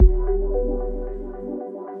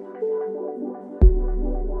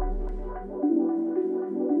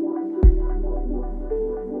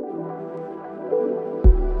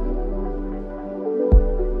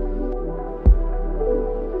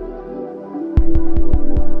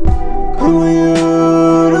Who are you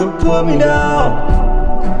to put me down?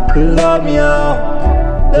 To lock me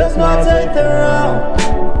out? Let's not take the round.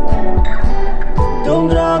 Don't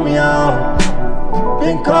drown me out.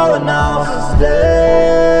 Been calling out since the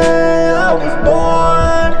day I was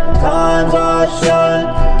born. Times I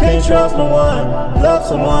shun, can't trust no one. Love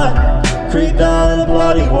someone, creep down the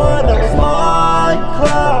bloody one. That was my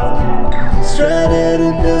cloud, stranded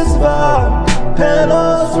in this vibe.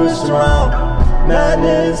 Panels switched around.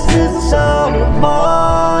 Madness is the sound of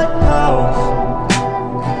my house.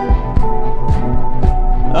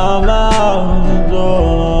 I'm out the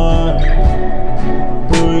door.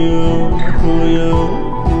 Who you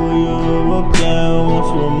again? Won't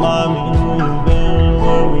you remind me who you've been?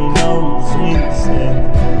 Where we know we've seen the same.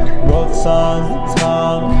 Wrote signs of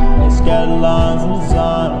time, like scattered lines and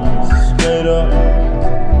designs. Straight up,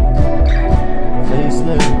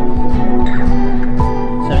 facelift.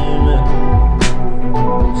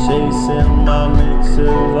 Chasing my mixes,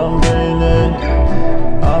 I'm